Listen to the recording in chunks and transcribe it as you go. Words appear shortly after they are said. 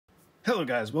Hello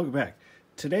guys, welcome back.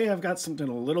 Today I've got something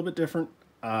a little bit different.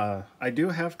 I do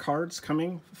have cards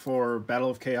coming for Battle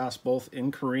of Chaos both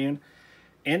in Korean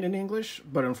and in English,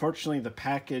 but unfortunately the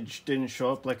package didn't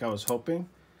show up like I was hoping.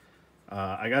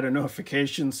 I got a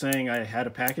notification saying I had a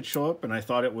package show up and I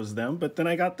thought it was them, but then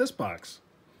I got this box.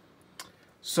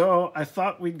 So I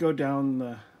thought we'd go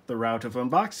down the route of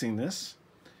unboxing this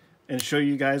and show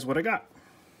you guys what I got.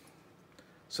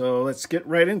 So let's get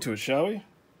right into it, shall we?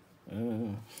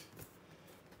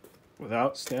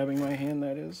 Without stabbing my hand,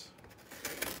 that is.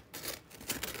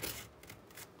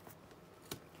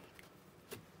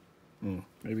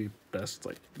 Maybe best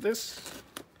like this.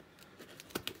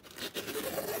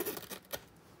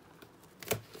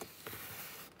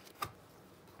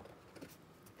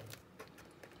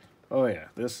 Oh yeah,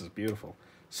 this is beautiful.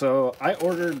 So I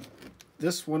ordered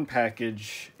this one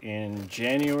package in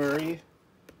January,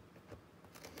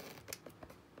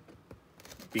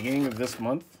 beginning of this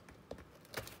month.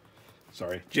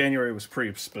 Sorry, January was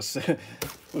pretty specific,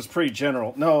 was pretty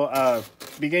general. No,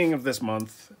 beginning of this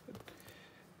month,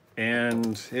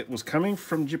 and it was coming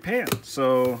from Japan.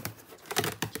 So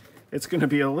it's going to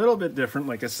be a little bit different,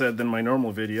 like I said, than my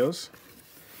normal videos.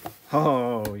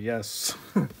 Oh, yes.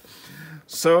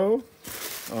 So,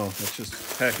 oh, that's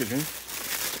just packaging,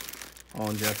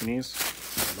 all in Japanese.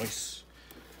 Nice.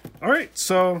 All right,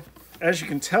 so as you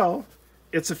can tell,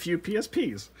 it's a few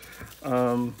PSPs.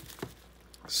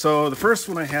 So the first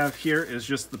one I have here is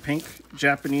just the pink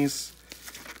Japanese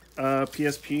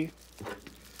PSP.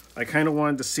 I kind of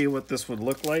wanted to see what this would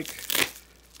look like,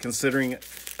 considering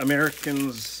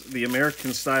the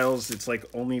American styles, it's like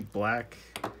only black,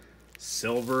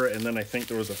 silver, and then I think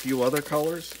there was a few other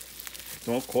colors.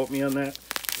 Don't quote me on that.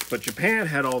 But Japan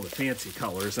had all the fancy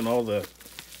colors and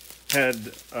had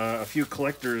a few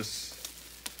collector's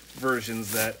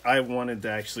versions that I wanted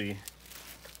to actually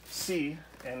see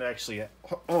and actually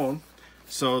own.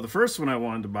 So the first one I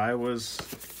wanted to buy was,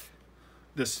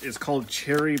 this is called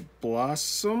Cherry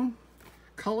Blossom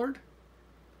colored,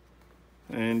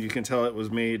 and you can tell it was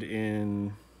made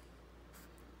in,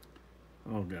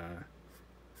 oh god,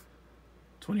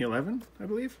 2011, I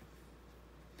believe.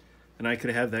 And I could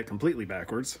have that completely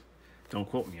backwards, don't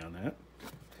quote me on that,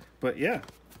 but yeah,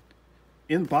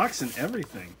 in box and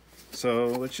everything. So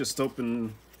let's just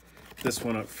open this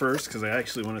one up first, because I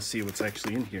actually want to see what's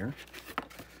actually in here.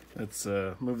 Let's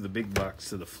move the big box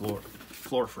to the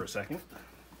floor for a second.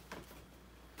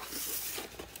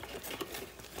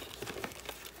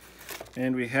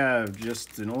 And we have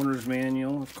just an owner's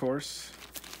manual, of course,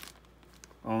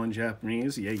 all in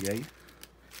Japanese. Yay, yay.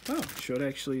 Oh, it should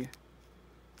actually.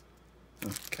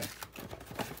 Okay.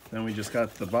 Then we just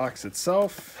got the box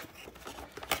itself.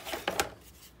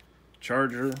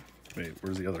 Charger. Wait,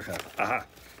 where's the other half? Aha.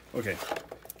 Okay.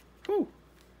 Whew.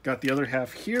 Got the other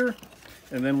half here.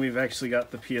 And then we've actually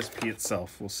got the PSP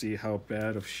itself. We'll see how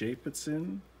bad of shape it's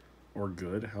in. Or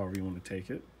good, however you want to take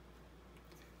it.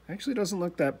 Actually doesn't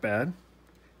look that bad.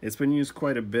 It's been used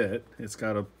quite a bit. It's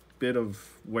got a bit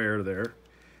of wear there.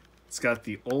 It's got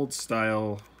the old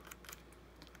style,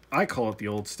 I call it the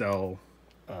old style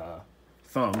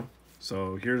thumb.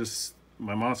 So here's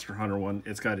my Monster Hunter one.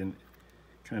 It's got an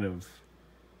kind of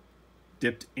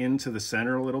dipped into the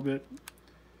center a little bit,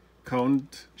 cone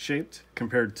shaped,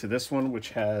 compared to this one,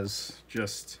 which has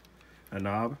just a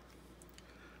knob.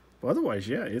 But otherwise,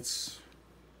 yeah, it's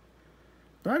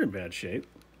not in bad shape.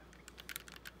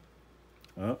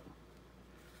 Oh,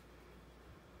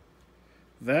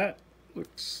 that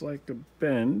looks like a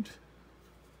bend.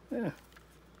 Yeah.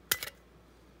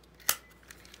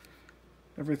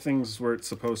 Everything's where it's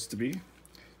supposed to be.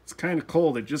 It's kind of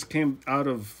cold. It just came out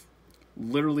of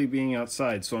literally being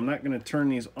outside, so I'm not going to turn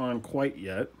these on quite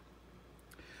yet.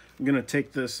 I'm going to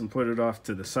take this and put it off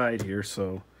to the side here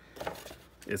so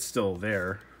it's still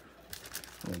there.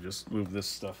 I'll just move this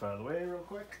stuff out of the way real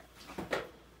quick.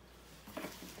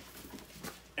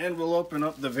 And we'll open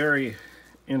up the very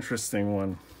interesting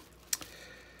one.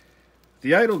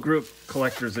 The Idol Group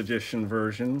Collector's Edition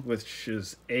version, which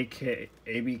is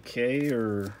ABK,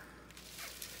 or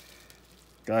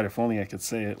God, if only I could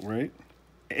say it right.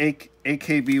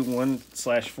 AKB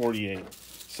 1/48.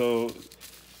 So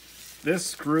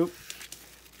this group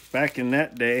back in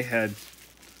that day had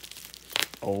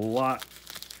a lot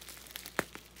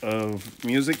of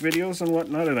music videos and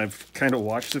whatnot, and I've kind of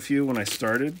watched a few when I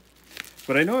started.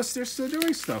 But I noticed they're still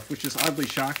doing stuff, which is oddly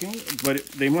shocking, but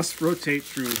they must rotate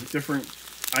through different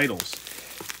idols,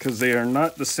 because they are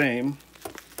not the same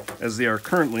as they are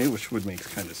currently, which would make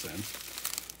kind of sense.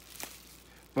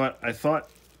 But I thought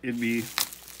it'd be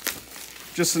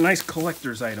just a nice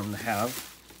collector's item to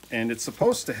have, and it's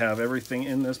supposed to have everything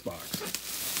in this box.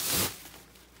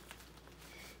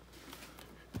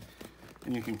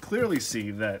 And you can clearly see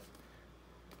that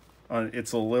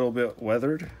it's a little bit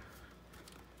weathered.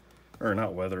 Or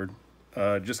not weathered,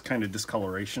 just kind of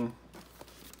discoloration.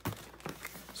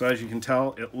 So as you can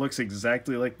tell, it looks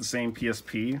exactly like the same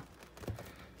PSP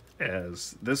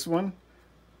as this one,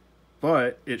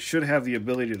 but it should have the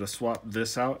ability to swap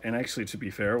this out, and actually, to be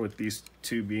fair, with these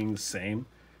two being the same,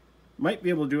 might be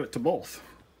able to do it to both.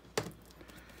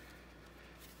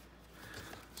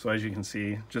 So as you can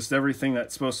see, just everything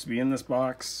that's supposed to be in this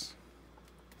box.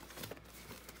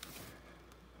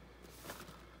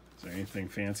 Is there anything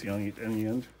fancy on the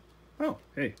end? Oh,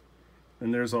 hey.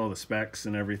 And there's all the specs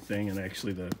and everything, and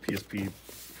actually the PSP,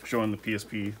 showing the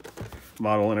PSP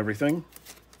model and everything.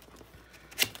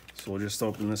 So we'll just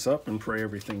open this up and pray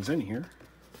everything's in here.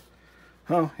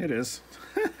 Oh, it is.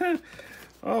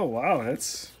 Oh, wow,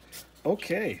 that's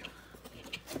okay.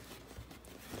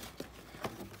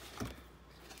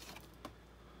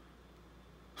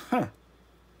 Huh.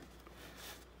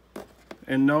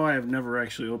 And no, I have never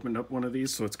actually opened up one of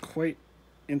these, so it's quite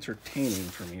entertaining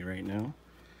for me right now.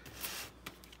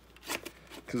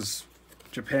 Because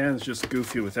Japan's just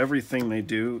goofy with everything they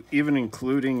do, even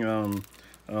including,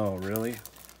 oh, really?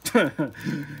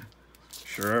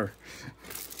 Sure.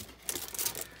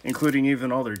 Including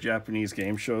even all their Japanese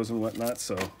game shows and whatnot,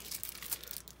 so.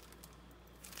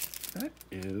 That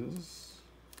is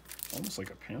almost like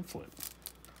a pamphlet.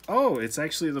 Oh, it's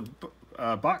actually the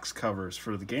box covers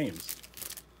for the games.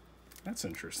 That's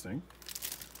interesting.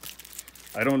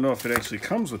 I don't know if it actually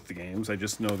comes with the games, I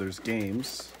just know there's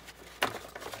games.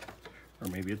 Or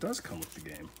maybe it does come with the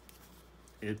game.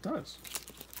 It does.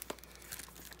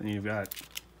 Then you've got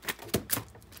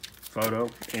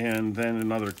photo, and then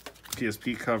another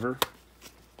PSP cover.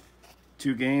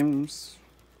 2 games.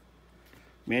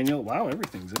 Manual. Wow,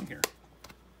 everything's in here.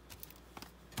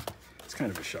 It's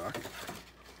kind of a shock.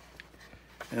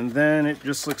 And then it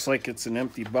just looks like it's an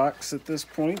empty box at this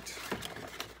point.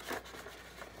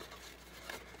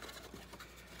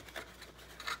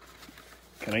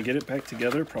 Can I get it back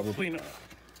together? Probably not.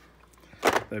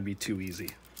 That'd be too easy.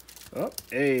 Oh,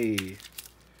 hey.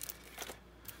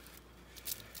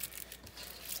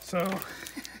 So,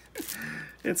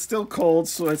 it's still cold,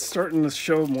 so it's starting to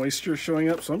show moisture showing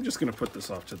up, so I'm just going to put this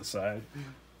off to the side.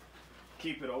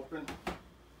 Keep it open.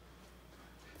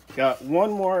 Got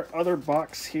one more other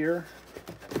box here.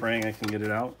 Praying I can get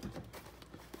it out.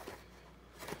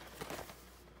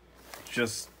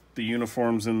 Just the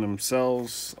uniforms in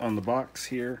themselves on the box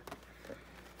here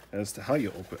as to how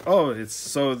you open. Oh, it's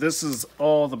so this is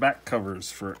all the back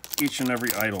covers for each and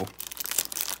every idol,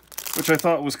 which I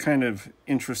thought was kind of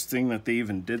interesting that they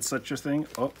even did such a thing.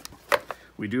 Oh,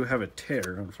 we do have a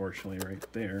tear, unfortunately, right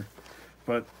there,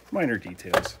 but minor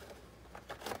details.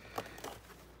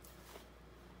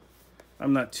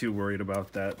 I'm not too worried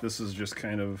about that. This is just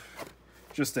kind of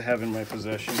just to have in my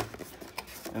possession.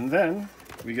 And then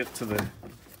we get to the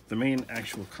main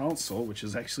actual console, which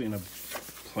is actually in a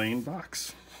plain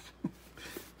box.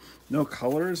 No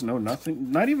colors, no nothing,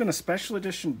 not even a special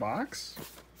edition box.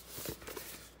 I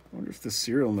wonder if the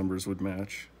serial numbers would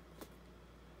match.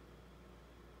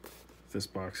 If this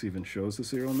box even shows the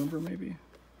serial number, maybe.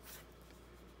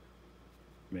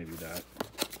 Maybe that.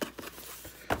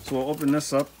 So we'll open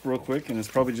this up real quick, and it's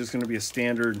probably just going to be a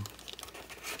standard,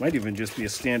 might even just be a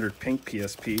standard pink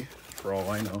PSP, for all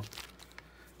I know.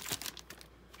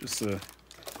 Just a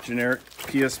generic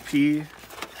PSP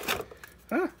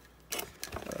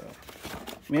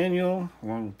manual,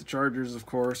 along with the chargers, of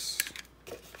course.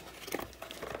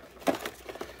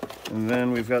 And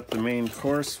then we've got the main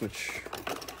course, which,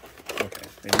 okay,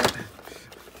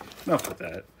 enough with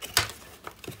that.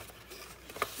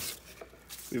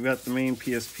 We've got the main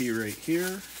PSP right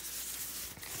here.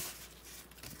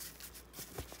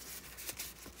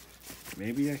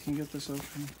 Maybe I can get this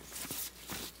open.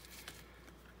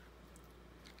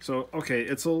 So, okay,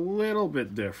 it's a little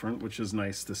bit different, which is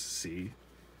nice to see.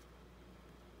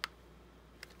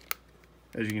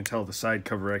 As you can tell, the side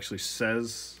cover actually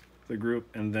says the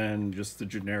group, and then just the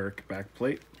generic back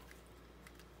plate.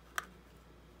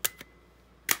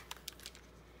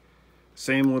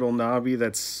 Same little knobby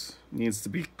that's needs to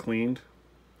be cleaned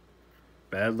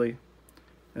badly.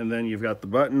 And then you've got the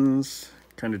buttons,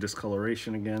 kind of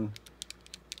discoloration again.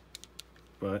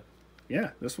 But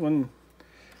yeah, this one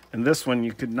and this one,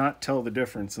 you could not tell the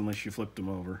difference unless you flipped them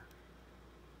over.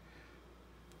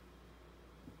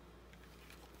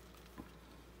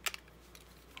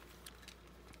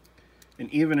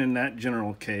 And even in that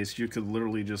general case, you could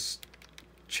literally just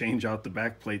change out the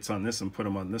back plates on this and put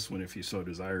them on this one if you so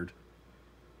desired.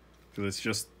 Because it's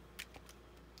just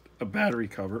a battery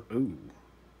cover. Ooh.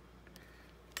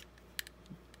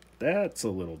 That's a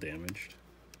little damaged.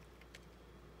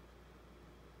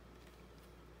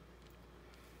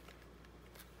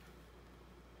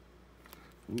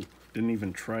 Ooh, didn't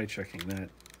even try checking that.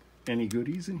 Any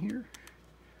goodies in here?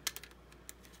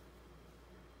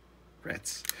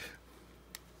 Rats.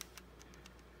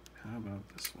 How about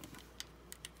this one?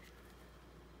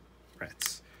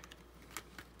 Rats.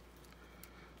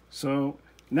 So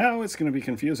now it's going to be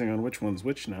confusing on which one's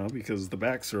which now, because the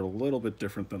backs are a little bit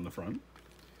different than the front.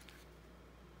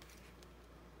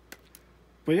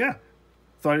 But yeah,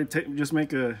 thought I'd just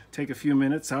take a few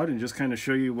minutes out and just kind of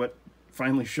show you what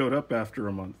finally showed up after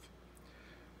a month.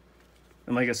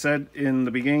 And like I said in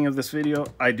the beginning of this video,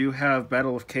 I do have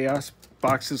Battle of Chaos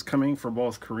boxes coming for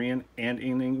both Korean and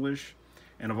in English.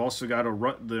 And I've also got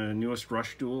the newest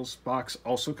Rush Duels box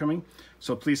also coming.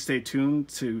 So please stay tuned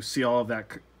to see all of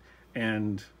that.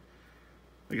 And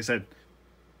like I said,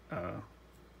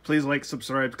 please like,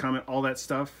 subscribe, comment, all that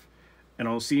stuff. And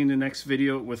I'll see you in the next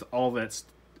video with all that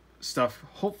stuff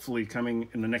hopefully coming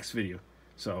in the next video.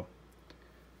 So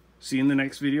see you in the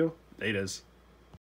next video. Laters.